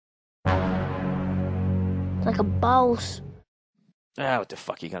Like a boss. What the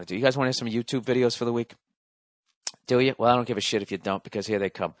fuck are you going to do? You guys want to hear some YouTube videos for the week? Do you? Well, I don't give a shit if you don't, because here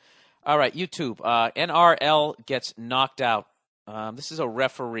they come. All right, YouTube. NRL gets knocked out. This is a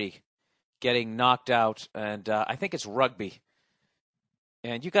referee getting knocked out, and I think it's rugby.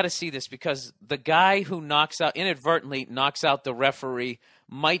 And you got to see this, because the guy who inadvertently knocks out the referee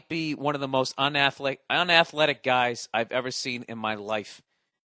might be one of the most unathletic guys I've ever seen in my life.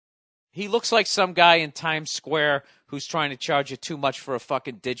 He looks like some guy in Times Square who's trying to charge you too much for a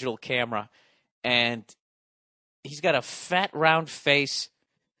fucking digital camera. And he's got a fat, round face.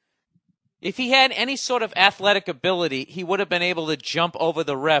 If he had any sort of athletic ability, he would have been able to jump over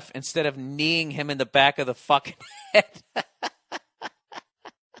the ref instead of kneeing him in the back of the fucking head.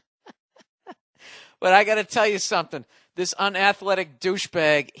 But I got to tell you something. This unathletic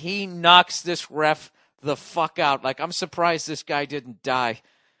douchebag, he knocks this ref the fuck out. Like, I'm surprised this guy didn't die.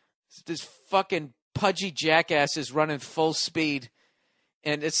 This fucking pudgy jackass is running full speed,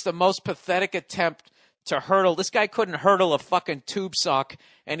 and it's the most pathetic attempt to hurdle. This guy couldn't hurdle a fucking tube sock,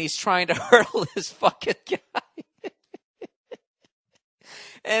 and he's trying to hurdle this fucking guy.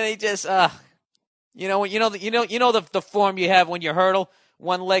 And he just, the form you have when you hurdle.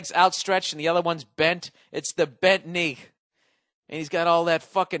 One leg's outstretched and the other one's bent. It's the bent knee. And he's got all that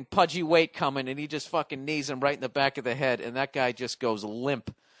fucking pudgy weight coming, and he just fucking knees him right in the back of the head, and that guy just goes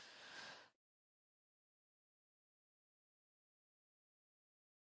limp.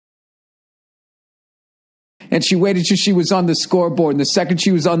 And she waited till she was on the scoreboard. And the second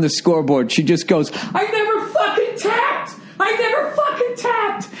she was on the scoreboard, she just goes, I never fucking tapped! I never fucking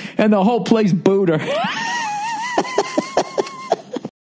tapped! And the whole place booed her.